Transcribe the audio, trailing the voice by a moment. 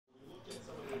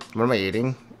What am I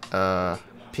eating?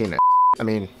 Peanut. I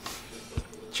mean,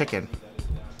 chicken.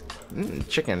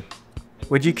 Chicken.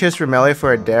 Would you kiss Romelli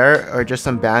for a dare or just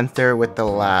some banter with the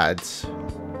lads?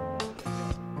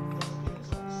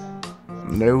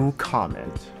 No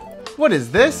comment. What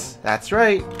is this? That's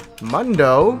right.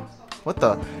 Mundo. What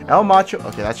the? El Macho.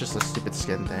 Okay, that's just a stupid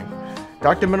skin thing.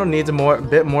 Dr. Mundo needs a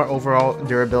bit more overall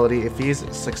durability. If he's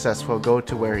successful, go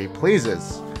to where he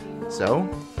pleases. So,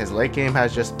 his late game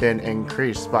has just been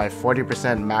increased by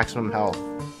 40% maximum health,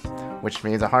 which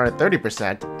means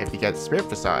 130% if you get Spirit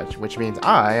Visage, which means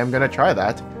I am gonna try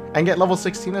that and get level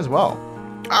 16 as well.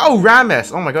 Oh,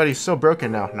 Ramus! Oh my god, he's so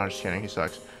broken now. No, just kidding, he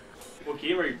sucks. What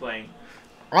game are you playing?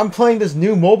 I'm playing this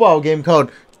new mobile game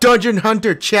called Dungeon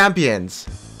Hunter Champions.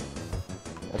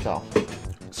 That's all.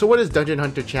 So what is Dungeon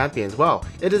Hunter Champions? Well,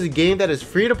 it is a game that is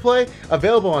free to play,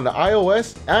 available on the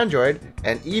iOS, Android,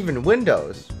 and even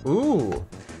Windows. Ooh.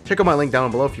 Check out my link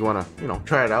down below if you want to,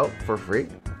 try it out for free.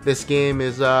 This game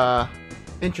is,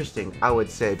 interesting, I would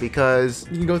say, because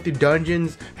you can go through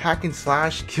dungeons, hack and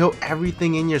slash, kill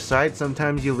everything in your sight.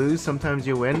 Sometimes you lose, sometimes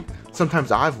you win.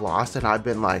 Sometimes I've lost and I've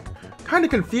been like, kind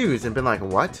of confused and been like,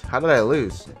 what? How did I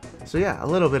lose? So yeah, a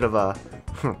little bit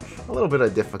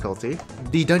of difficulty.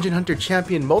 The Dungeon Hunter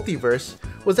Champion multiverse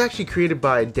was actually created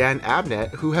by Dan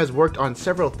Abnett, who has worked on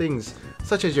several things,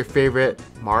 such as your favorite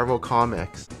Marvel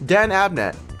comics. Dan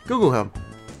Abnett, Google him.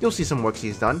 You'll see some works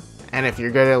he's done. And if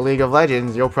you're good at League of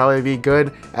Legends, you'll probably be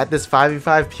good at this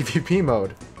 5v5 PvP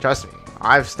mode. Trust me,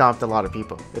 I've stomped a lot of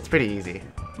people. It's pretty easy.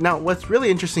 Now, what's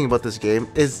really interesting about this game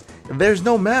is there's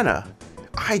no mana.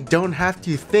 I don't have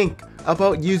to think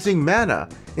about using mana.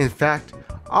 In fact,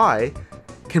 I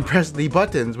can press the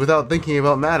buttons without thinking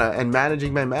about mana and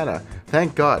managing my mana.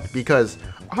 Thank God, because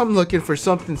I'm looking for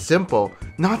something simple,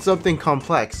 not something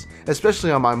complex,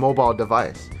 especially on my mobile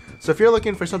device. So if you're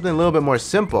looking for something a little bit more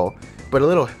simple, but a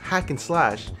little hack and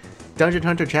slash, Dungeon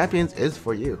Hunter Champions is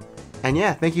for you. And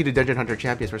yeah, thank you to Dungeon Hunter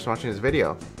Champions for sponsoring this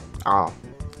video. Oh.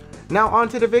 Now on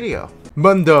to the video.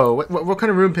 Mundo, what kind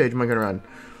of room page am I gonna run?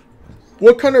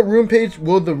 What kind of room page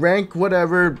will the rank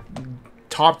whatever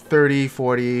top 30,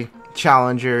 40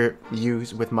 challenger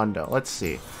use with Mundo? Let's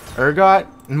see. Ergot,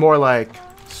 more like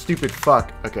stupid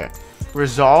fuck. Okay.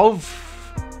 Resolve.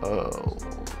 Oh.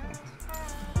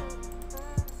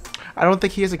 I don't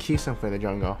think he has a keystone for the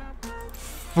jungle.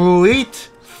 Fleet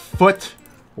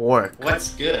footwork.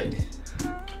 What's good?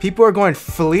 People are going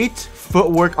fleet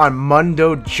footwork on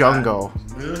Mundo jungle.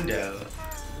 Mundo.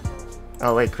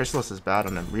 Oh wait, Chrysalis is bad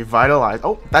on him. Revitalize.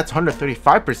 Oh, that's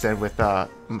 135%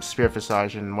 with Spirit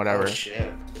Visage and whatever. Oh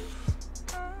shit.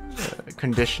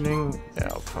 Conditioning. Yeah,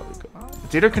 I'll probably go.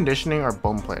 It's either conditioning or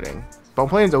bone plating. Bone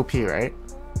plating's OP, right?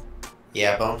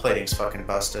 Yeah, bone plating's fucking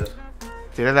busted.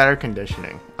 It's either that or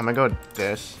conditioning. I'm gonna go with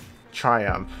this.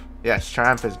 Triumph. Yes,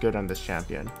 Triumph is good on this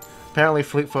champion. Apparently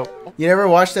Fleet Foot. You never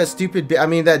watched that stupid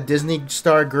that Disney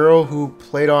star girl who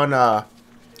played on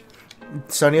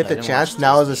Sunny at the Chance,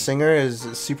 now as a singer, is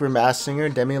a super mass singer,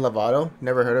 Demi Lovato.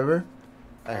 Never heard of her?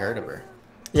 I heard of her.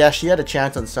 Yeah, she had a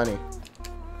chance on Sunny.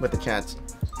 With the chance.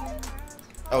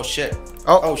 Oh shit.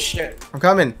 Oh shit. I'm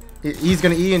coming. He's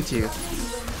gonna E into you.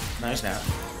 No, he's not.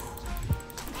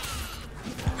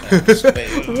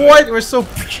 What?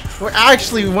 We're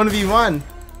actually 1v1.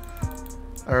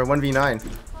 Or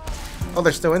 1v9. Oh,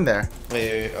 they're still in there.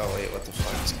 Wait, oh wait, what the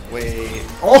fuck? Wait.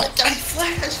 Oh! I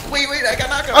flashed! Wait, I got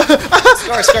knocked out!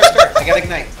 Scar! I got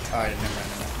ignite. Alright, never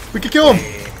mind. We can kill him!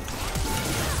 Wait.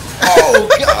 Oh,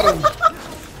 got him!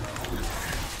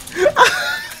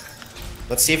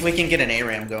 Let's see if we can get an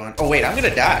ARAM going. Oh wait, I'm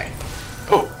gonna die.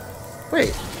 Oh!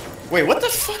 Wait, what the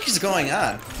fuck is going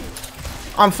on?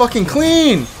 I'm fucking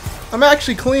clean! I'm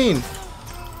actually clean!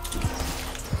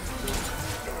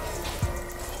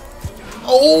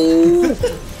 Oh!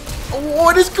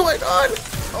 What is going on?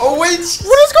 Oh wait! What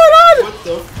is going on? What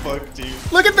the fuck,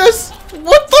 dude? Look at this!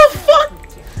 What the fuck?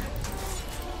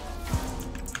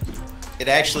 It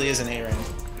actually is an ARAM.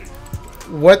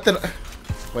 What did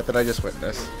I just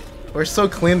witness? We're so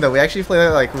clean though. We actually played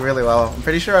it like really well. I'm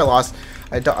pretty sure I lost.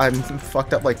 I'm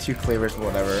fucked up like 2 cleavers or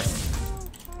whatever.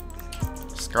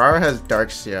 Scar has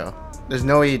Dark Seal. There's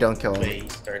no way you don't kill him. Wait, he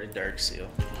started Dark Seal.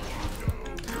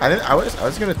 I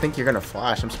was gonna think you're gonna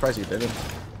flash. I'm surprised you didn't.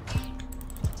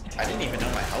 I didn't even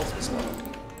know my health was low.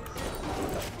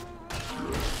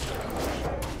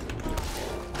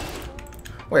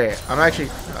 Wait, I'm actually.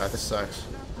 This sucks.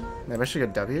 Maybe I should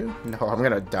get W? No, I'm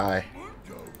gonna die.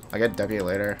 I'll get W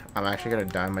later. I'm actually gonna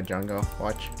die in my jungle.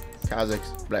 Watch.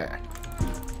 Kazakhs. Blah.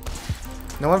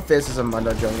 No one faces a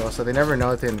Mundo jungle, so they never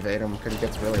know to invade him because he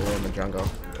gets really low in the jungle.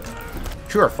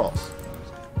 True or false?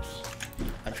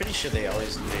 I'm pretty sure they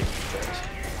always invade you guys.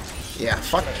 Yeah,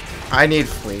 fuck. I need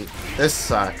fleet. This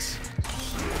sucks.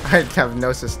 I have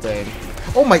no sustain.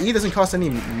 Oh, my E doesn't cost any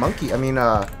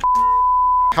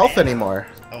health anymore.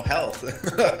 Oh, health.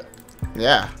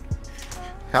 Yeah.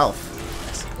 Health.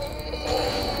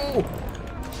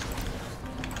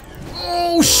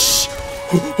 Oh, shh.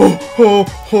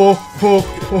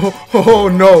 Oh,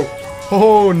 no.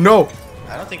 Oh, no.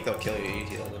 I don't think they'll kill you. You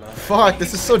healed enough. Fuck,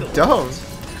 this is so dumb.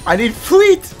 I need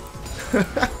fleet.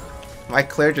 My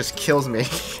Claire just kills me.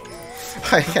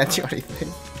 I can't do anything.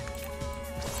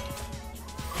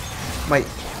 My...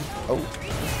 Oh.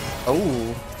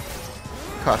 Oh.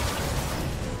 Cut.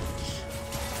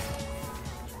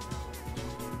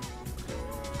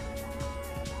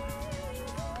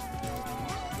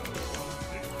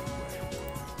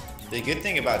 The good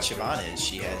thing about Siobhan is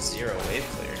she has 0 wave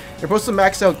clear. You're supposed to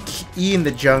max out E in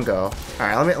the jungle.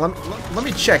 Alright, let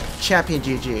me check Champion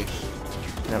GG.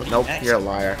 No, nope, you're a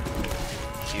liar.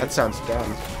 That sounds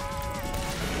dumb.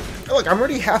 Oh, look, I'm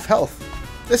already half health.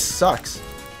 This sucks.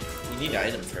 You need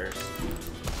item first.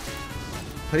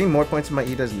 Putting more points in my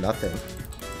E does nothing.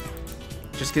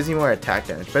 Just gives me more attack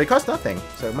damage, but it costs nothing,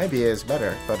 so maybe it is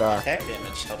better. But attack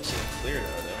damage helps you clear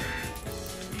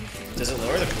though. Does it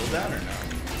lower the cooldown or no?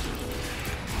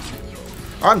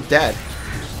 I'm dead.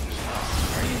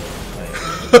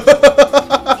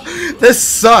 This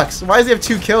sucks. Why does he have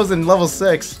 2 kills in level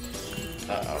 6?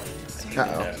 Uh-oh.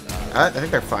 I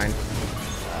think they're fine.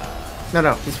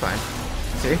 No, he's fine.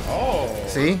 See? Oh.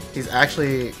 See? He's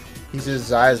actually... He's his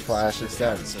Zai's flash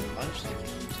instead.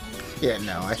 Yeah,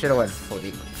 no, I should have went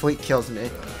Fleet. Fleet kills me.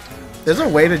 There's a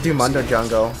way to do Mundo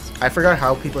jungle. I forgot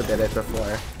how people did it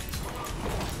before.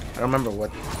 I don't remember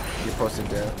what you're supposed to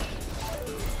do.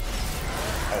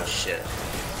 Oh shit.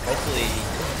 Hopefully he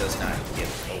does not get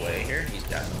away here. He's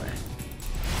down away.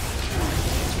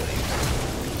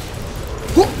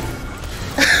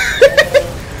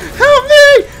 Help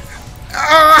me!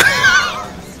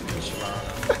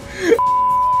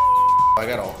 I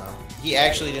got ult now. He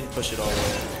actually didn't push it all the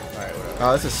way. Alright, whatever.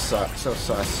 Oh, this is so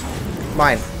sus.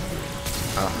 Mine.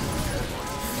 Oh.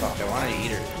 Fuck, I wanted to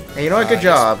eat her. Hey, you know what? Good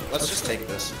job. Let's just take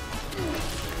this.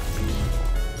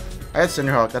 I had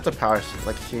Cinderhawk. That's a power,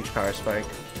 like a huge power spike.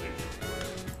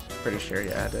 Pretty sure,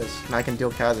 yeah, it is. And I can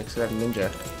deal Kha'Zix because I have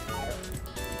Ninja.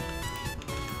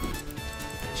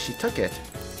 She took it.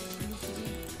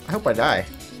 I hope I die.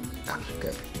 Ah,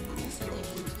 good.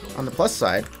 On the plus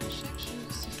side,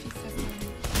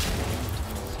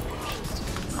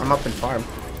 I'm up in farm.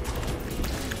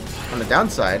 On the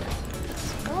downside,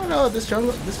 oh no, this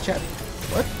jungle, this chat.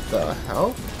 What the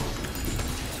hell?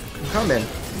 I'm coming.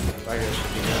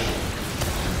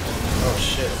 Oh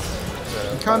shit.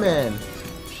 I'm coming.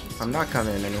 I'm not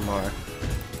coming anymore.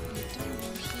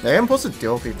 I am supposed to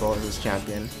duel people as this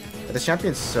champion. But this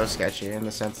champion's so sketchy in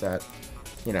the sense that,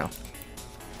 you know.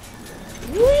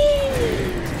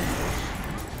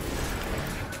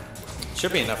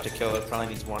 Should be enough to kill it. Probably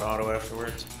needs one auto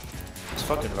afterwards. It's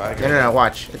fucking Viger. No,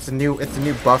 watch. It's a new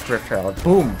buffed Rift Herald.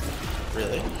 Boom.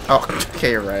 Really? Oh,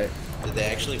 okay, you're right. Did they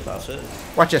actually buff it?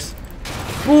 Watch this.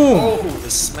 Boom. Oh, the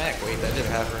smack. Wait, that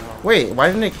didn't happen at all. Wait, why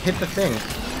didn't it hit the thing?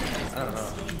 I don't know.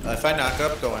 If I knock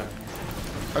up, go in.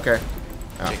 Okay.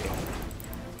 Oh.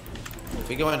 If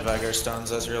we go in, Viger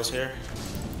stuns Ezreal's here.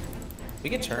 We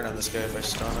can turn on this guy if I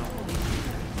stun him.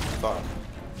 Fuck.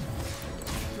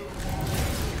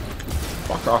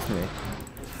 Fuck off me.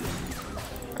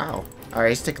 Ow. Alright,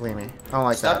 he's tickling me. I don't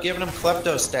like that. Stop giving him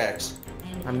klepto stacks.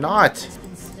 I'm not.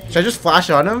 Should I just flash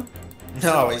on him?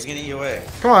 No, he's gonna eat you away.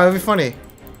 Come on, it'll be funny.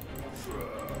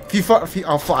 If you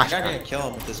I'll flash. You're not gonna kill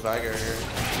him with this Viger here.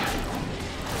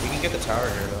 We can get the tower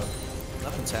here though.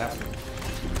 Nothing's happening.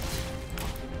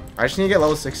 I just need to get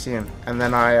level 16, and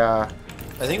then I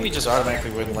think we just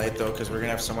automatically win late though, because we're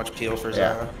gonna have so much peel for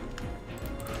Zara.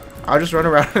 I'll just run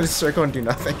around in a circle and do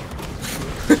nothing.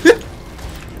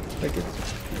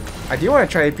 I do want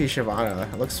to try AP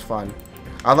Shyvana. It looks fun.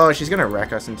 Although she's gonna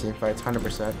wreck us in team fights,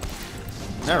 100%.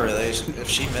 Not really. If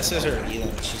she misses her E,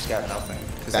 then she's got nothing.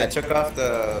 Because they took off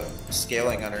the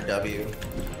scaling on her W.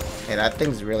 Hey, that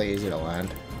thing's really easy to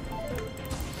land.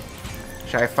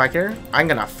 Should I fight her? I'm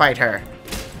gonna fight her.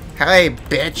 Hey,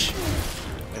 bitch.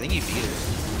 I think you beat her,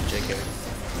 JK.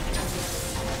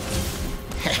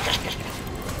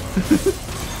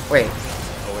 Wait.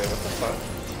 Oh wait, what the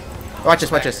fuck? Watch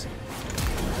this, watch this.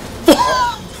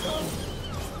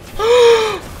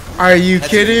 Are you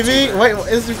kidding me? Wait,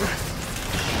 is...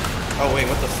 Oh wait,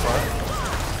 what the fuck?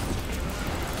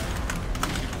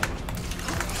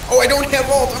 Oh, I don't have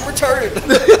ult. I'm retarded.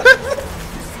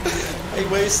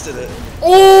 I wasted it.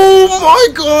 Oh my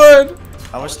god!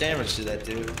 How much damage did that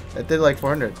do? It did like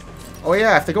 400. Oh yeah,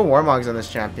 I have to go Warmogs on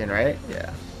this champion, right?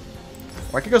 Yeah.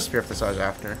 Or I could go Spear Visage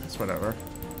after. It's whatever.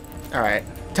 Alright.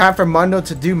 Time for Mundo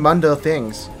to do Mundo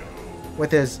things.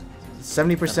 With his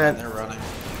 70%, They're running.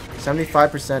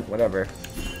 75%, whatever.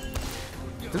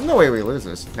 There's no way we lose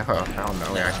this. No, I don't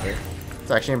know, actually.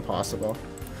 It's actually impossible.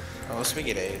 Unless we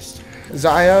get aced.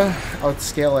 Zaya,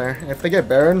 outscale her. If they get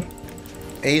Baron,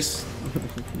 Ace,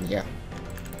 yeah.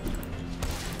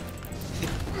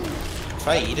 If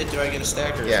I eat it, do I get a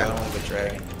stack or Yeah. is that only with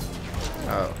Dragon?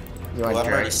 Oh. You Well, want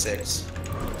I'm already Drake? 6.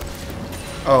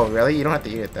 Oh, really? You don't have to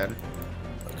eat it then.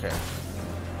 Okay.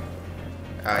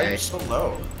 Why are you so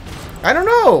low? I don't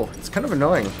know. It's kind of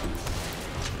annoying.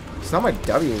 It's not my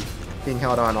W being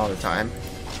held on all the time.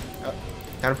 Oh,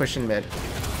 time to push in mid.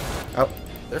 Oh,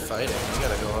 They're fighting. You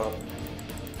gotta go up.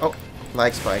 oh,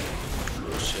 lag spike.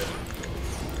 Oh, shit.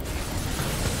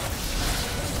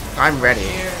 I'm ready.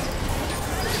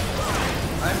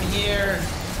 I'm here.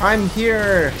 I'm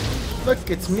here. Look,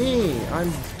 it's me.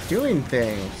 I'm doing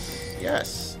things.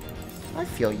 Yes. I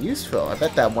feel useful. I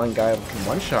bet that one guy can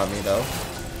one-shot me though.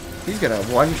 He's gonna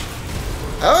one.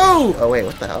 Oh! Oh wait,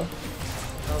 what the hell?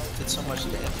 Oh, did so much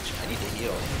damage. I need to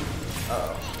heal.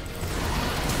 Uh-oh.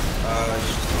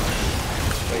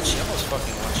 Wait, she almost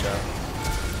fucking one-shot.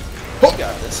 Oh! You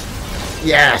got this. Fucking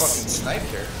Yes. sniped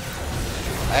her.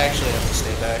 I actually have to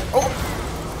stay back.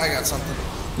 Oh! I got something.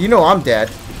 You know I'm dead.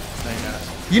 No, you're not.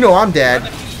 You know I'm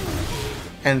dead.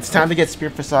 And it's time to get Spear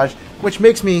Visage, which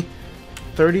makes me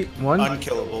 31,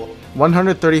 Unkillable.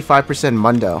 135%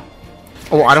 Mundo.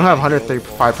 Oh, I don't have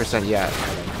 135% yet.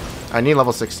 I need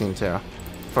level 16 too,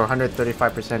 for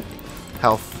 135%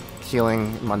 health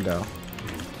healing Mundo.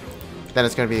 Then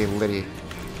it's gonna be Liddy.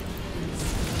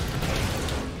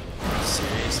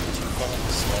 Seriously, too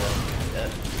fucking slow.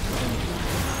 Dead.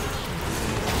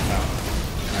 Oh.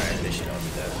 Alright, they should all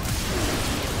be dead.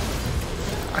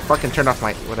 I fucking turned off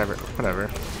my whatever.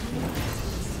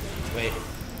 Wait.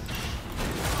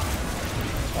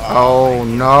 Oh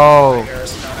no!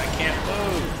 Stone, I can't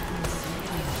move.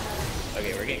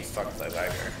 Okay, we're getting fucked by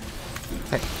Viper.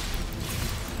 Hey,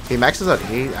 he maxes out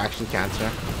E, actually cancer.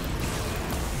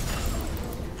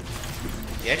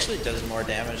 He actually does more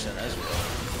damage than Ezreal.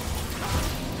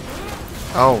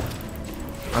 Oh,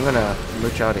 I'm gonna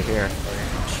mooch out of here.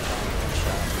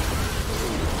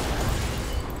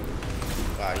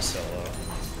 Wow, he's so low.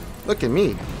 Look at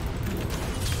me.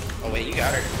 Oh wait, you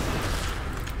got her.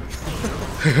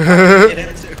 Get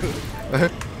him too.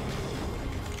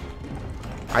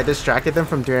 I distracted them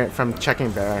from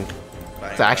checking Baron.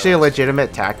 It's actually a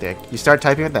legitimate tactic. You start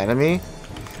typing with the enemy,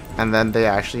 and then they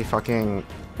actually fucking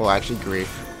will actually grief.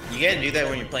 You gotta do that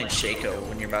when you're playing Shaco,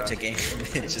 when you're about to game.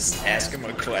 Just ask them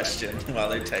a question while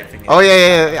they're typing it. Oh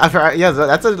yeah.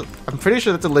 That's a. I'm pretty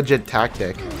sure that's a legit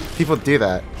tactic. People do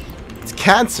that. It's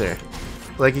cancer.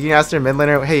 Like you can ask their mid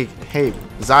laner, hey,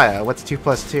 Zaya, what's 2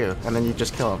 + 2? And then you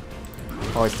just kill him.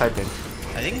 Always typing.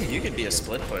 I think you could be a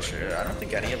split pusher. I don't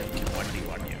think any of them can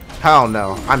 1v1 you. Hell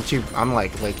no. I'm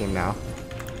like late game now.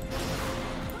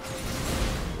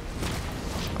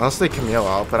 I'll stay Camille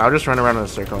out, but I'll just run around in a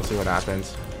circle and see what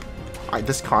happens.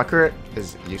 This Conqueror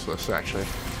is useless, actually.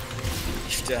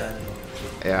 You've done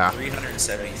Yeah.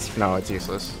 373. No, it's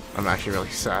useless. I'm actually really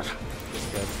sad.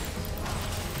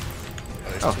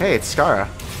 Oh, hey, it's Skara.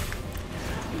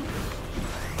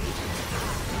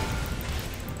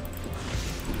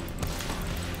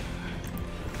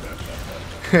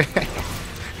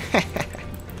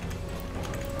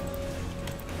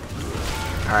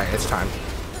 Alright, it's time.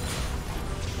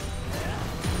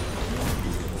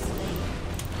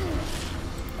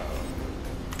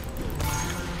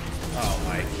 Oh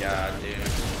my god, dude.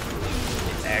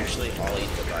 It's actually all eat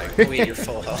the bike. Wait, you're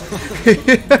full health.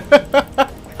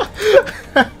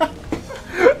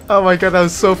 Oh my god, that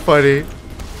was so funny.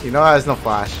 You know I has no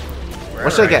flash.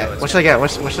 What should I get? What should I get?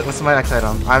 What's my next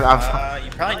item?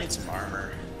 You probably need some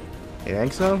armor. You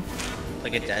think so?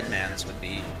 Like a dead man's would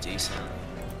be decent.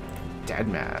 Dead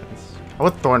man's. How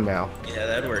about Thornmail? Yeah,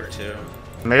 that'd work too.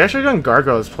 Maybe I should have done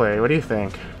Gargoyle's play. What do you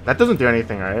think? That doesn't do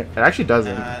anything, right? It actually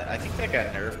doesn't. I think that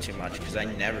got nerfed too much because I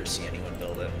never see anyone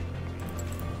build it.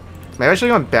 Maybe I should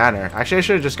have gone Banner. Actually, I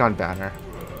should have just gone Banner.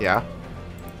 Yeah.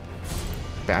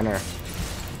 Banner.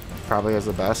 Probably is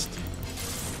the best.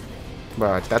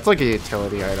 But that's like a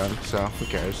utility item, so who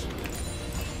cares?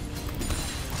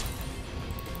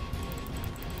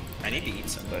 I need to eat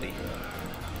somebody.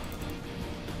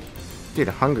 Dude,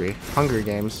 hungry. Hungry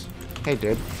Games. Hey,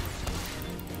 dude.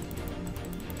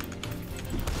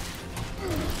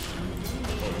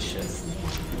 Holy shit.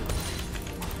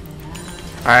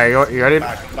 Alright, you ready? Go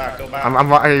back, go back.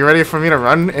 Are you ready for me to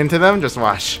run into them? Just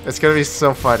watch. It's gonna be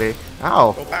so funny.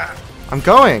 Ow. Go back. I'm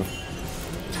going.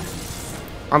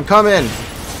 I'm coming.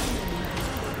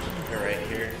 You're right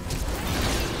here.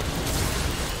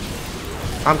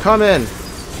 I'm coming.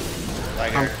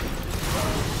 Tiger.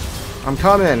 I'm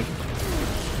coming.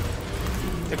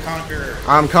 The Conqueror.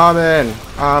 I'm coming.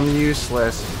 I'm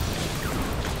useless.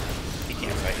 He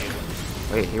can't fight you.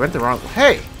 Wait, he went the wrong.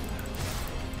 Hey.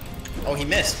 Oh, he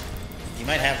missed. You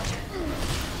might have him.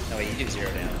 No, wait, you do 0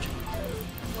 damage.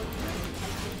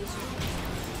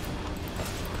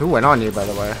 Who went on you, by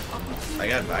the way? I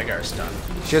got Vigar stunned.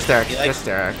 Just Derek. He, like, Just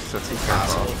Derek. So it's It's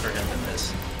impossible for him to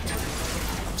miss.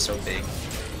 I'm so big.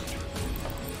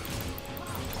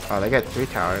 Oh, they got 3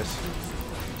 towers.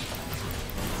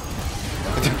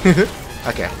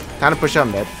 Okay, time to push up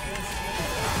mid.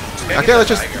 Okay, let's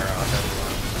just.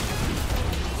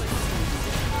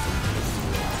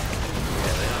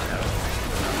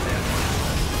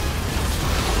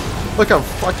 Look how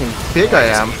fucking big I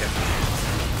am.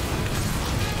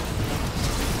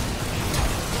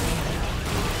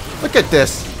 Look at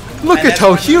this. Look at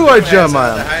how huge I am. The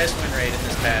highest win rate in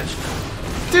this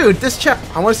patch. Dude, this chap.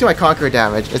 I want to see my Conqueror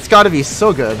damage. It's got to be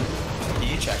so good. Can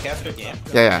you check after game?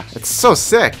 Yeah. It's so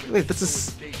sick. Wait, this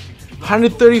is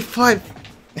 135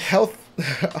 health.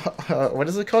 What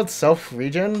is it called?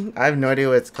 Self-regen? I have no idea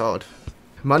what it's called.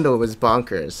 Mundo was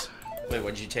bonkers. Wait,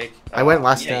 what'd you take? I went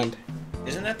last stand.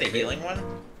 Isn't that the healing one?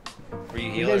 Were you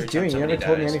What heal are you guys doing? You never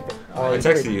told me anything. I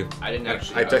texted you. I didn't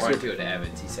actually. I I texted- wanted to go to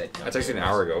Evans. He said. I texted you an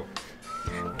hour ago.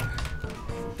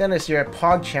 Dennis, you're at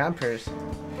Pog Champers.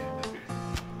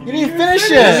 You didn't even finish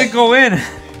Doesn't it! go in.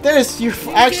 Dennis, you're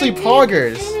actually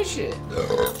Poggers. Finish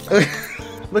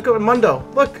it. Look at Mundo.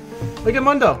 Look at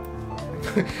Mundo.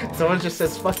 Someone just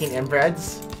says fucking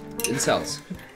inbreds. Incels.